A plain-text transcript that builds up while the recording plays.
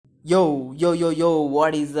Yo,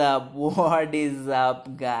 what is up? What is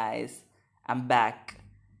up, guys? I'm back.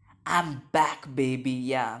 I'm back, baby.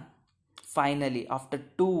 Yeah. Finally, after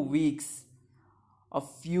 2 weeks of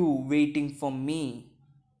you waiting for me,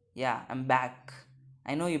 yeah, I'm back.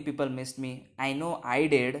 I know you people missed me. I know I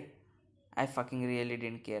did. I fucking really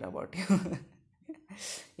didn't care about you.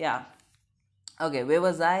 Yeah. Okay, where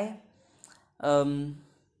was I? Um,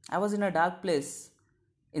 I was in a dark place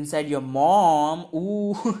inside your mom.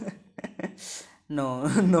 Ooh. No,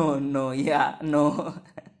 no, yeah, no.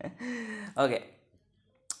 Okay.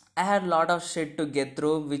 I had a lot of shit to get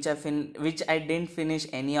through, which I didn't finish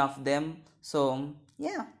any of them. So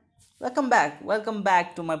yeah, welcome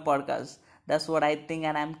back to my podcast. That's what I think,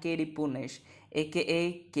 and I'm KD Punish,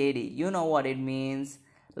 aka KD. You know what it means.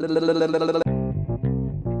 I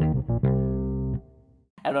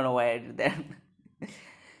don't know why I did that.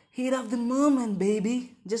 Heat of the moment,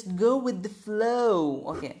 baby. Just go with the flow.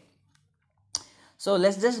 Okay. So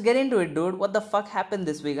let's just get into it, dude. What the fuck happened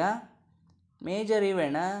this week, huh? Major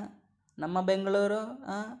event, huh? Namma Bengaluru,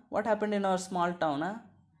 huh? What happened in our small town, huh?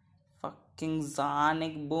 Fucking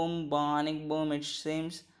Bonic boom, it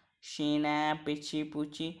seems. Sheena, Pichi,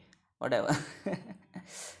 Puchi, whatever.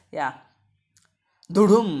 Yeah.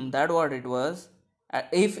 Dudum, that what it was.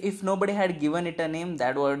 If nobody had given it a name,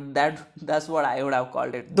 that's what I would have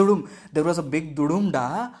called it. Dudum. There was a big dudum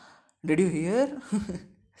da. Did you hear?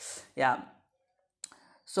 Yeah.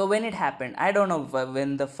 So when it happened, I don't know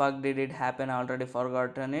when the fuck did it happen. I already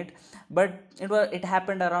forgotten it, but it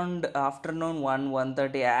happened around afternoon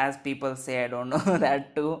 1:30, as people say. I don't know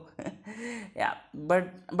that too. Yeah,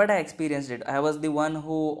 but I experienced it. I was one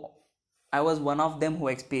of them who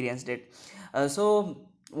experienced it. So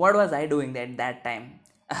what was I doing at that time?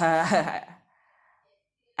 I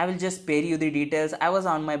will just spare you the details. I was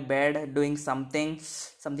on my bed doing something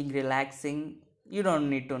relaxing. You don't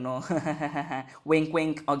need to know. Wink,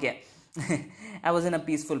 wink. Okay. I was in a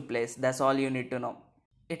peaceful place. That's all you need to know.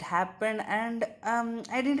 It happened, and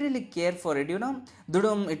I didn't really care for it. Dudum.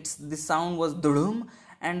 The sound was dudum,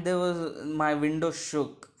 and there was my window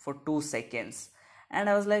shook for 2 seconds, and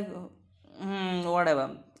I was like,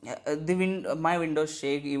 whatever. My window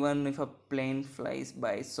shake even if a plane flies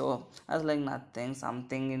by. So I was like, nothing.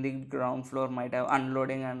 Something in the ground floor might have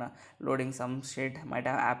unloading and loading some shit might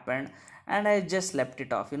have happened, and I just slept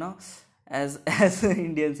it off. As as an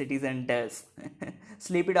Indian citizen does,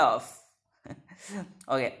 sleep it off.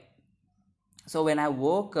 Okay, so when I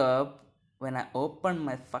woke up, when I opened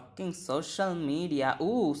my fucking social media,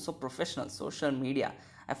 ooh, so professional social media.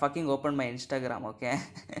 I fucking opened my Instagram, okay?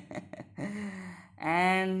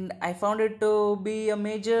 And I found it to be a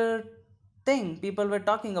major thing. People were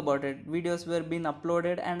talking about it. Videos were being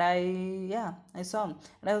uploaded, and I saw 'em.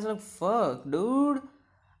 And I was like, fuck, dude.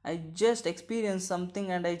 I just experienced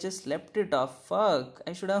something and I just slept it off. Fuck.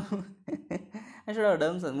 I should have I should have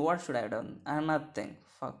done something. What should I have done? Nothing.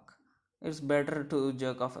 Fuck. It's better to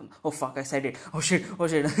jerk off. Oh fuck, I said it. Oh shit.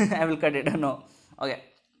 I will cut it. No. Okay.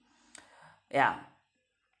 Yeah.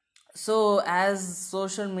 So as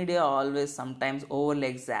social media always sometimes over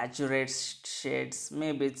exaggerates shits,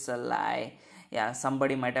 maybe it's a lie. Yeah,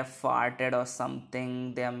 somebody might have farted or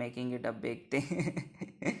something. They are making it a big thing.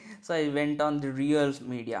 So I went on the real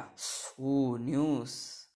media. Ooh,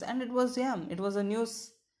 news. And it was a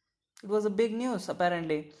news. It was a big news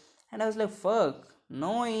apparently. And I was like, fuck,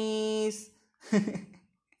 noise.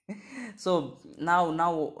 So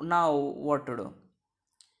now what to do?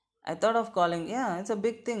 I thought of calling. Yeah, it's a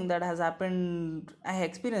big thing that has happened. I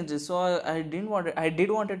experienced it, so I did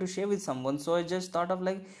wanted to share with someone. So I just thought of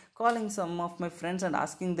like calling some of my friends and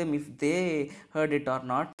asking them if they heard it or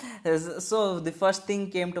not. So the first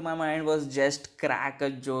thing came to my mind was just crack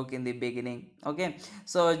a joke in the beginning. Okay,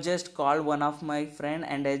 so I just called one of my friend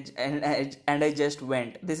and I just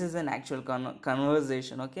went. This is an actual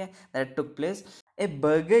conversation. Okay, that took place. Hey,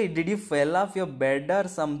 Burger, did you fell off your bed or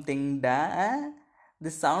something? Da? The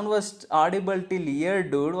sound was audible till here,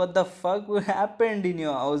 dude. What the fuck happened in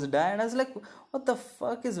your house, da? And I was like, what the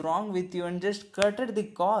fuck is wrong with you? And just cutted the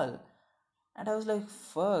call. And I was like,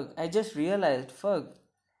 fuck. I just realized, fuck.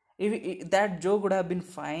 If that joke would have been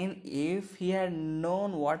fine if he had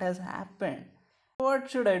known what has happened. What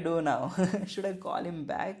should I do now? Should I call him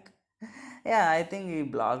back? Yeah, I think he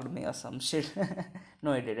blocked me or some shit.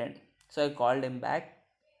 No, he didn't. So I called him back.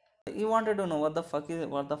 He wanted to know what the fuck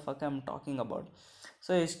I'm talking about.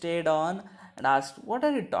 So he stayed on and asked, what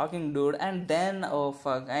are you talking, dude? And then, oh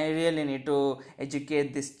fuck, I really need to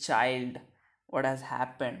educate this child what has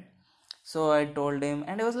happened. So I told him,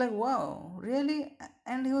 and he was like, wow, really?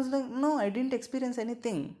 And he was like, no, I didn't experience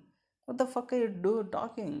anything. What the fuck are you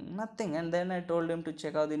talking? Nothing. And then I told him to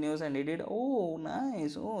check out the news, and he did. Oh,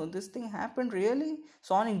 nice. Oh, this thing happened really?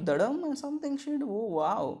 Sonic Dadam and something shit. Oh,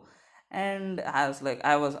 wow. And I was like,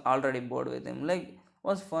 I was already bored with him. Like,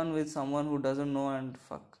 was fun with someone who doesn't know, and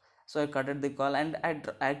fuck. So I cutted the call, and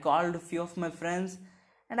I called a few of my friends,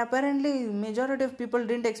 and apparently majority of people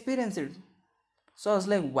didn't experience it. So I was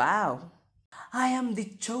like, wow, I am the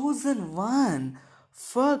chosen one.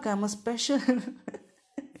 Fuck, I'm a special.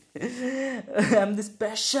 I'm the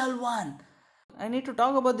special one. I need to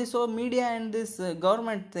talk about this whole media and this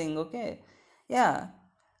government thing, okay? Yeah.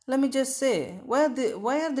 Let me just say, why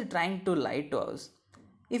are they trying to lie to us?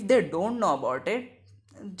 If they don't know about it,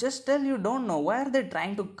 just tell you don't know. Why are they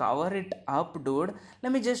trying to cover it up, dude?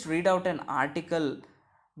 Let me just read out an article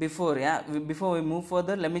before we move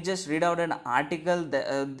further. Let me just read out an article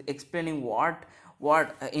explaining what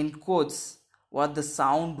in quotes what the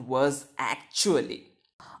sound was actually.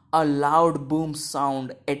 A loud boom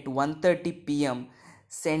sound at 1:30 p.m.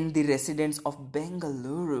 sent the residents of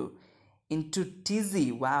Bengaluru into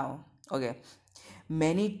tizzy. Wow. Okay.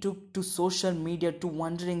 Many took to social media to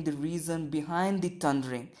wondering the reason behind the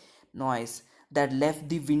thundering noise that left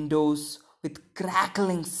the windows with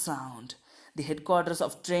crackling sound. The headquarters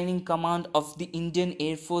of Training Command of the Indian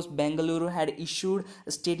Air Force Bengaluru had issued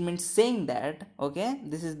a statement saying that, okay,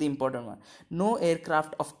 this is the important one, no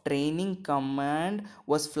aircraft of Training Command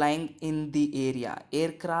was flying in the area.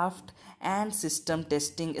 Aircraft and System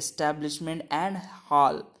Testing Establishment and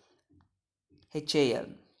HAL,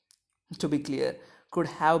 to be clear, could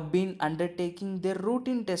have been undertaking their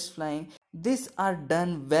routine test flying. These are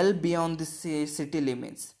done well beyond the city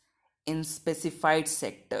limits in specified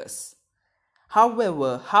sectors.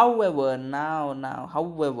 However,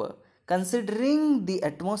 considering the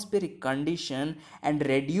atmospheric condition and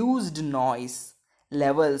reduced noise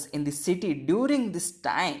levels in the city during these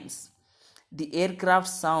times, the aircraft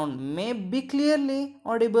sound may be clearly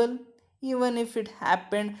audible even if it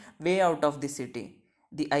happened way out of the city,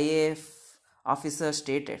 the IAF officer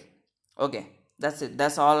stated. Okay, that's it.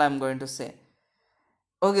 That's all I'm going to say.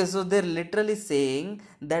 Okay, so they're literally saying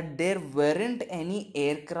that there weren't any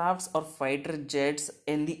aircrafts or fighter jets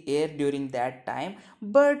in the air during that time,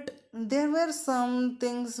 but there were some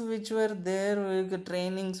things which were there,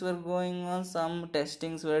 trainings were going on, some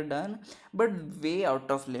testings were done, but way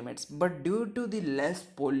out of limits. But due to the less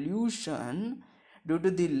pollution, due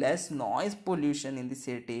to the less noise pollution in the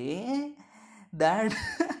city, that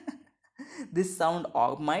this sound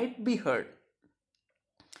might be heard.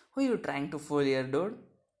 Who are you trying to fool here, dude?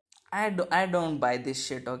 I don't buy this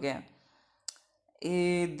shit, okay?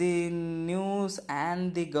 The news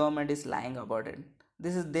and the government is lying about it.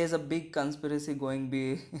 There's a big conspiracy going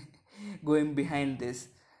behind this.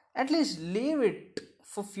 At least leave it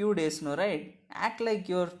for few days, no, right? Act like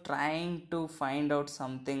you're trying to find out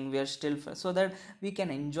something. We are still so that we can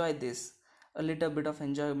enjoy this. A little bit of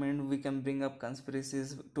enjoyment. We can bring up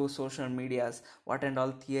conspiracies to social medias. What and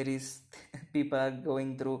all theories people are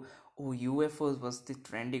going through. Oh, UFOs was the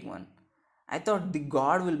trending one. I thought the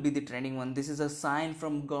God will be the trending one. This is a sign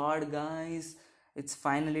from God, guys. It's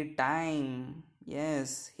finally time.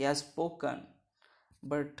 Yes, He has spoken.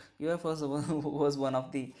 But UFOs was one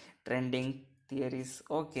of the trending theories.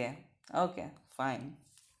 Okay, fine.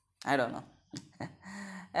 I don't know.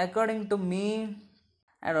 According to me,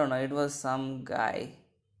 I don't know. It was some guy,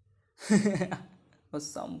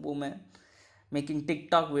 was some woman making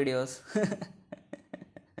TikTok videos.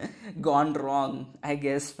 Gone wrong, I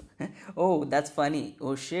guess. Oh, that's funny.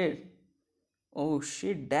 Oh shit. Oh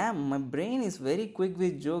shit, damn, my brain is very quick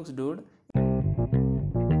with jokes, dude.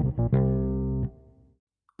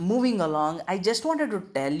 Moving along, I just wanted to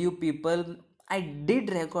tell you people I did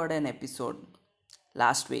record an episode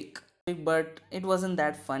last week, but it wasn't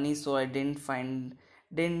that funny, so I didn't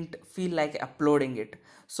feel like uploading it.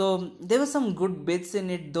 So there were some good bits in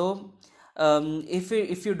it though.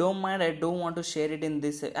 If you don't mind, I don't want to share it in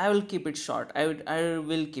this. I will keep it short. I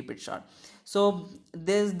will keep it short. So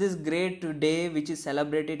there's this great day which is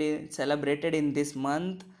celebrated in this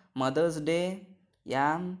month, Mother's Day.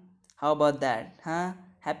 Yeah, how about that, huh?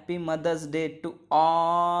 Happy Mother's Day to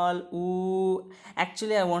all. Ooh,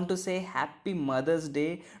 actually, I want to say Happy Mother's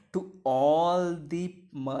Day to all the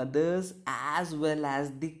mothers as well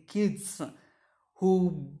as the kids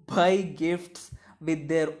who buy gifts with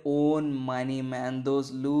their own money, man.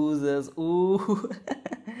 Those losers. Ooh,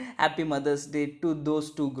 Happy Mother's Day to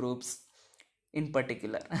those two groups in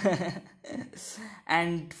particular.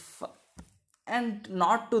 and and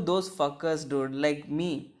not to those fuckers, dude, like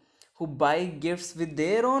me, who buy gifts with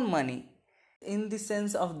their own money, in the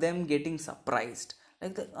sense of them getting surprised.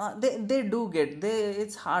 Like they do get, they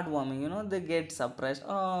it's heartwarming, they get surprised.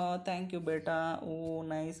 Oh, thank you, beta. Oh,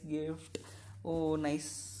 nice gift. Oh,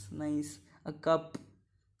 nice, a cup.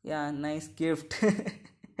 Yeah, nice gift.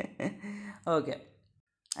 Okay,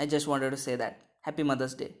 I just wanted to say that happy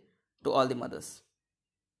Mother's Day to all the mothers.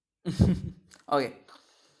 Okay,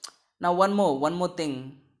 now one more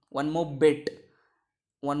thing, one more bit,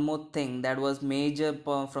 one more thing that was major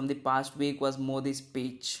from the past week was Modi's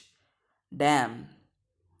speech. Damn.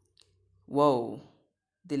 Whoa,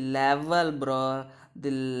 the level, bro,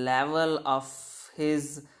 the level of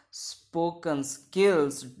his spoken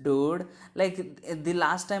skills, dude. Like the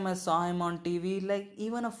last time I saw him on TV, like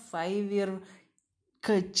even a 5 year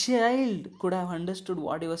child could have understood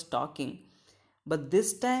what he was talking. But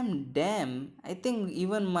this time, damn, I think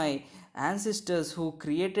even my ancestors who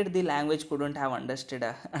created the language couldn't have understood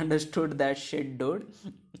understood that shit, dude.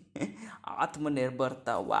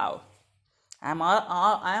 Atmanirbharta, wow. I'm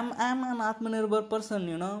an Atmanirbhar person,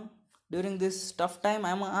 During this tough time,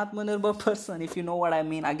 I'm an Atmanirbhar person, if you know what I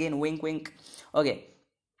mean. Again, wink, wink. Okay.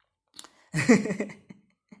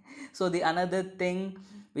 So the another thing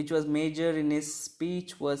which was major in his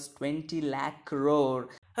speech was 20 lakh crore.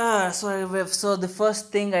 So the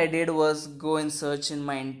first thing I did was go and search in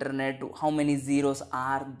my internet how many zeros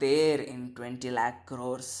are there in 20 lakh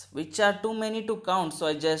crores, which are too many to count. So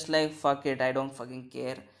I just like, fuck it, I don't fucking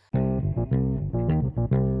care.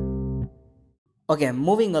 Okay,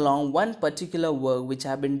 moving along, one particular work which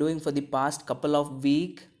I've been doing for the past couple of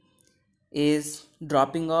weeks is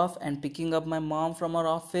dropping off and picking up my mom from her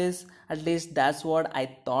office. At least that's what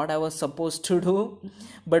I thought I was supposed to do.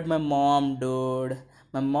 But my mom, dude,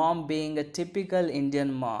 my mom being a typical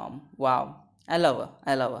Indian mom, wow, I love her.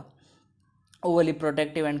 I love her. Overly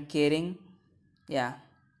protective and caring. Yeah,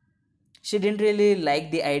 she didn't really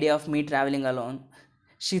like the idea of me traveling alone.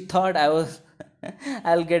 She thought I was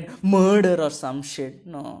I'll get murder or some shit.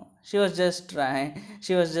 No, she was just trying.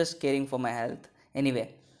 She was just caring for my health.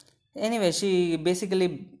 Anyway, she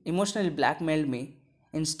basically emotionally blackmailed me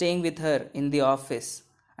in staying with her in the office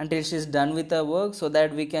until she's done with her work so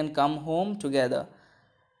that we can come home together.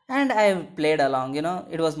 And I played along,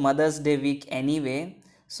 it was Mother's Day week anyway.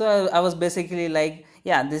 So I was basically like,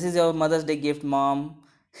 yeah, this is your Mother's Day gift, mom.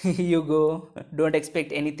 You go. Don't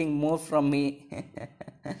expect anything more from me.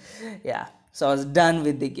 Yeah, so I was done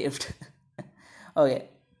with the gift. Okay,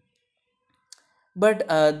 but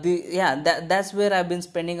the yeah that's where I've been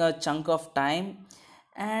spending a chunk of time,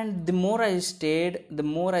 and the more I stayed, the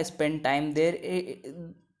more I spent time there.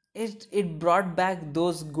 It brought back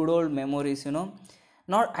those good old memories,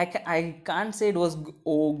 not I can't say it was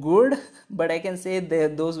good, but I can say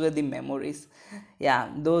those were the memories. Yeah,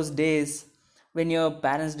 those days when your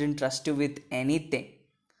parents didn't trust you with anything,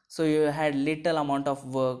 so you had little amount of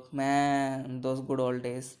work, man, those good old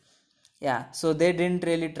days. Yeah, so they didn't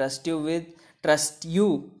really trust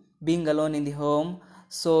you being alone in the home.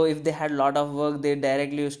 So if they had a lot of work, they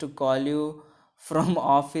directly used to call you from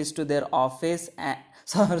office to their office and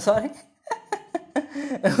sorry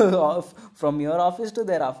from your office to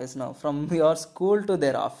their office, no, from your school to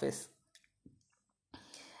their office,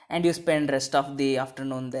 and you spend rest of the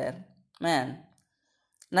afternoon there. Man,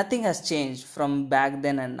 nothing has changed from back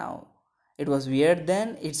then and now. It was weird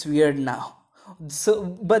then, it's weird now. So,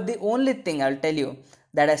 but the only thing I'll tell you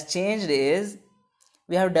that has changed is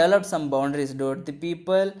we have developed some boundaries, dude. The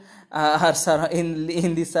people are in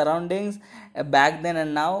the surroundings back then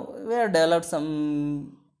and now we have developed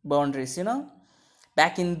some boundaries.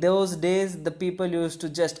 Back in those days, the people used to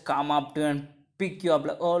just come up to you and pick you up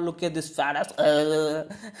like, oh, look at this fat ass,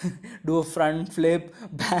 do a front flip,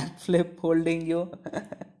 back flip, holding you.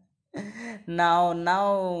 Now,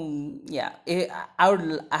 yeah, I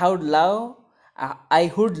would love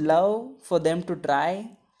for them to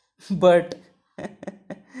try, but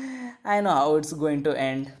I know how it's going to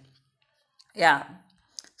end. Yeah,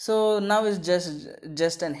 so now it's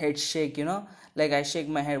just an head shake, like I shake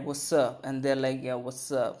my head, what's up, and they're like, yeah,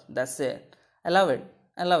 what's up, that's it. I love it.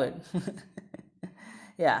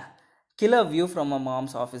 Yeah, killer view from my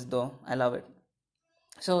mom's office though, I love it.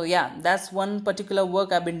 So yeah, that's one particular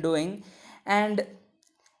work I've been doing. And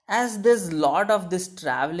as there's lot of this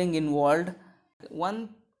traveling involved, one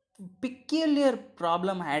peculiar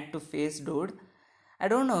problem I had to face, dude. I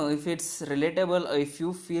don't know if it's relatable or if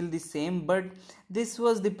you feel the same, but this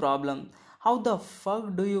was the problem. How the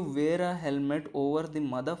fuck do you wear a helmet over the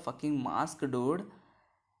motherfucking mask, dude?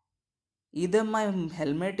 Either my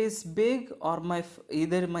helmet is big or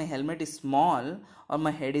either my helmet is small or my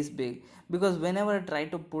head is big, because whenever I try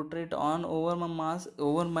to put it on over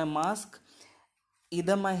my mask,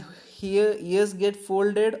 either my ears get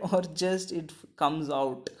folded or just it comes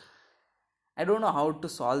out. I don't know how to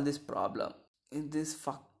solve this problem. This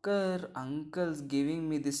fucker uncle's giving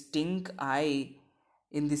me this stink eye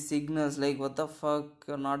in the signals, like, what the fuck,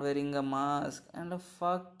 you're not wearing a mask, and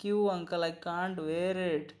fuck you uncle, I can't wear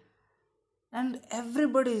it. And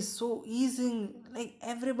everybody is so easy, like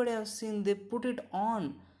everybody I've seen, they put it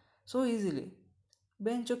on so easily.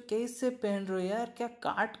 बेंचो कैसे पहन रहे हो यार, क्या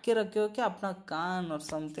काट के रखे हो क्या अपना कान or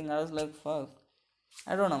something? I was like, fuck,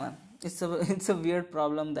 I don't know, man. It's a weird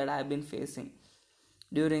problem that I've been facing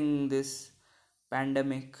during this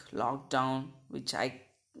pandemic lockdown, which I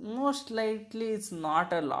most likely it's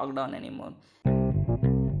not a lockdown anymore.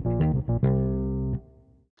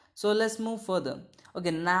 So let's move further.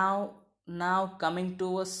 Okay, now coming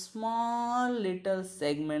to a small little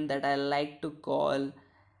segment that I like to call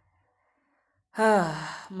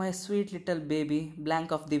my sweet little baby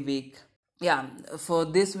blank of the week. Yeah, for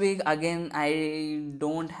this week again I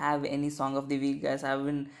don't have any song of the week, guys. I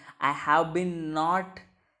have been not.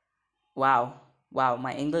 Wow, wow,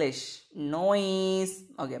 my English noise.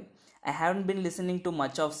 Okay, I haven't been listening to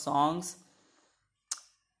much of songs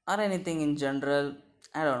or anything in general.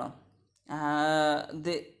 I don't know. I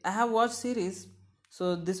have watched series.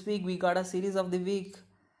 So this week we got a series of the week,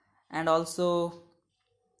 and also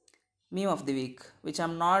meme of the week, which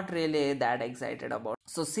I'm not really that excited about.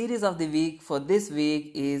 So series of the week for this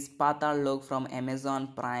week is Patal Lok from Amazon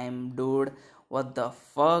Prime. Dude, what the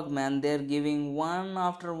fuck, man? They're giving one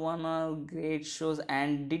after one great shows.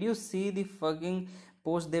 And did you see the fucking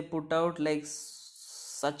post they put out? Like,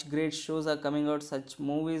 such great shows are coming out, such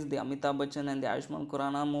movies. The Amitabh Bachchan and the Ayushmann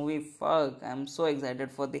Khurrana movie. Fuck, I'm so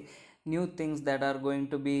excited for the new things that are going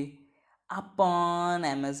to be upon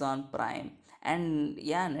Amazon Prime. And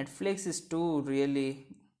yeah, Netflix is too, really.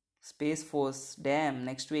 Space Force, damn,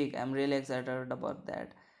 next week. I'm really excited about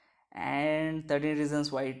that. And 13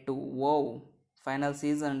 Reasons Why too. Whoa, final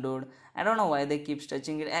season, dude. I don't know why they keep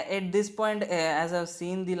stretching it. At this point, as I've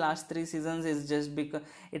seen the last 3 seasons, it's just because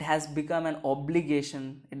it has become an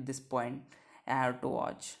obligation at this point. I have to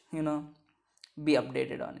watch, be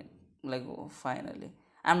updated on it. Like, oh, finally.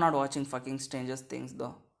 I'm not watching fucking Stranger Things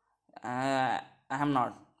though. I'm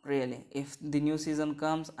not really. If the new season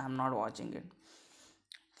comes, I'm not watching it.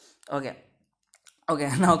 Okay.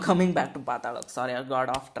 Okay, now coming back to Patalok. Sorry, I got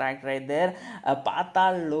off track right there.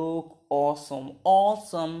 Patalok, awesome.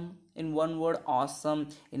 Awesome. In one word, awesome.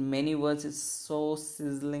 In many words, it's so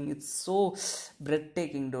sizzling. It's so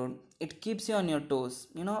breathtaking, dude. It keeps you on your toes.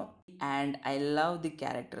 And I love the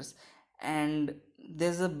characters. And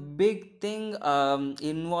there's a big thing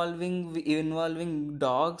involving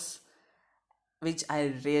dogs, which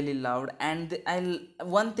I really loved. And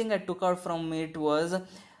one thing I took out from it was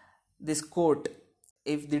this quote: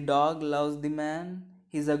 "If the dog loves the man,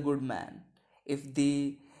 he's a good man. If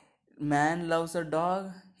the man loves a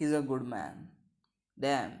dog, he's a good man."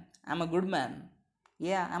 Damn, I'm a good man.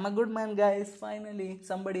 Yeah, I'm a good man, guys. Finally,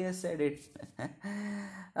 somebody has said it.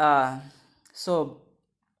 uh, so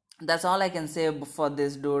that's all I can say for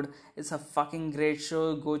this, dude. It's a fucking great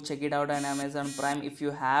show. Go check it out on Amazon Prime if you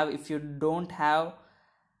have. If you don't have,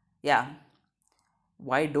 yeah,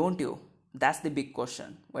 why don't you? That's the big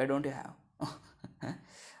question. Why don't you have?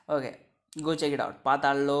 Okay, go check it out.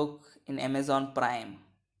 Patal Lok in Amazon Prime.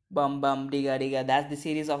 Bum bum diga diga. That's the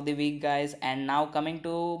series of the week, guys. And now coming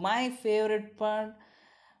to my favorite part.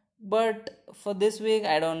 But for this week,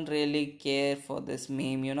 I don't really care for this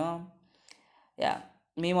meme. Yeah,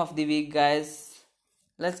 meme of the week, guys.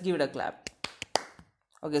 Let's give it a clap.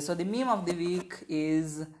 Okay, so the meme of the week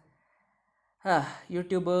is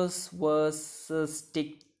YouTubers versus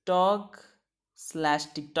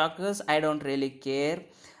TikTok/TikTokers. I don't really care,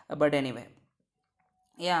 but anyway,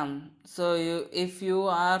 yeah. So if you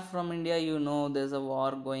are from India, there's a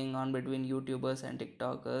war going on between YouTubers and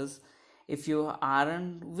TikTokers. If you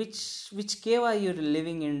aren't, which cave are you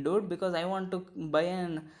living in, dude? Because I want to buy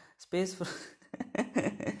an space for.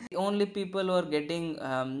 The only people who are getting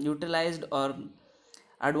utilized or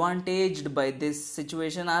advantaged by this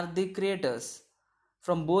situation are the creators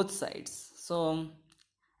from both sides. So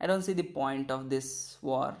I don't see the point of this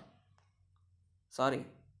war. Sorry,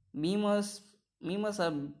 memers memers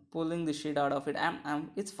are pulling the shit out of it.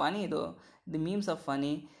 It's funny though. The memes are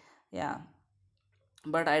funny, yeah,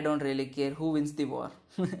 but I don't really care who wins the war.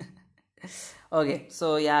 Okay,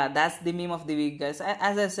 so yeah, that's the meme of the week, guys.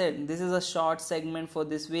 As I said, this is a short segment for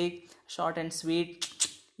this week, short and sweet.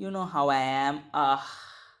 You know how I am.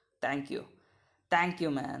 Thank you,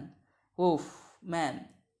 man. Oof, man,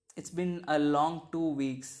 it's been a long 2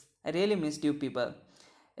 weeks. I really missed you people.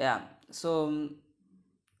 Yeah, so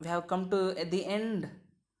we have come to at the end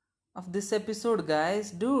of this episode,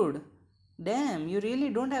 guys. Dude, damn, you really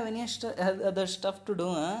don't have any other stuff to do,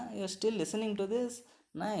 huh? You're still listening to this?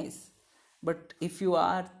 Nice. But if you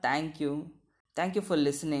are, thank you. Thank you for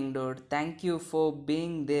listening, dude. Thank you for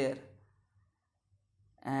being there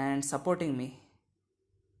and supporting me.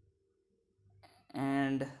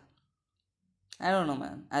 And I don't know,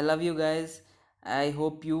 man. I love you guys. I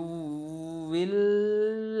hope you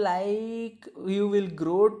you will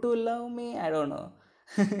grow to love me. I don't know.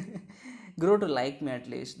 Grow to like me at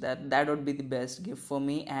least. That would be the best gift for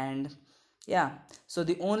me. And yeah, so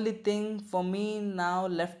the only thing for me now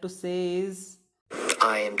left to say is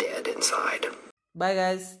I am dead inside. Bye,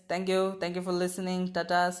 guys. Thank you. Thank you for listening.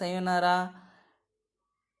 Tata, sayonara.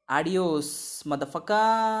 Adios,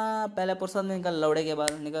 motherfucker. पहले पुरसत में निकल लौड़े के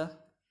बाद निकल.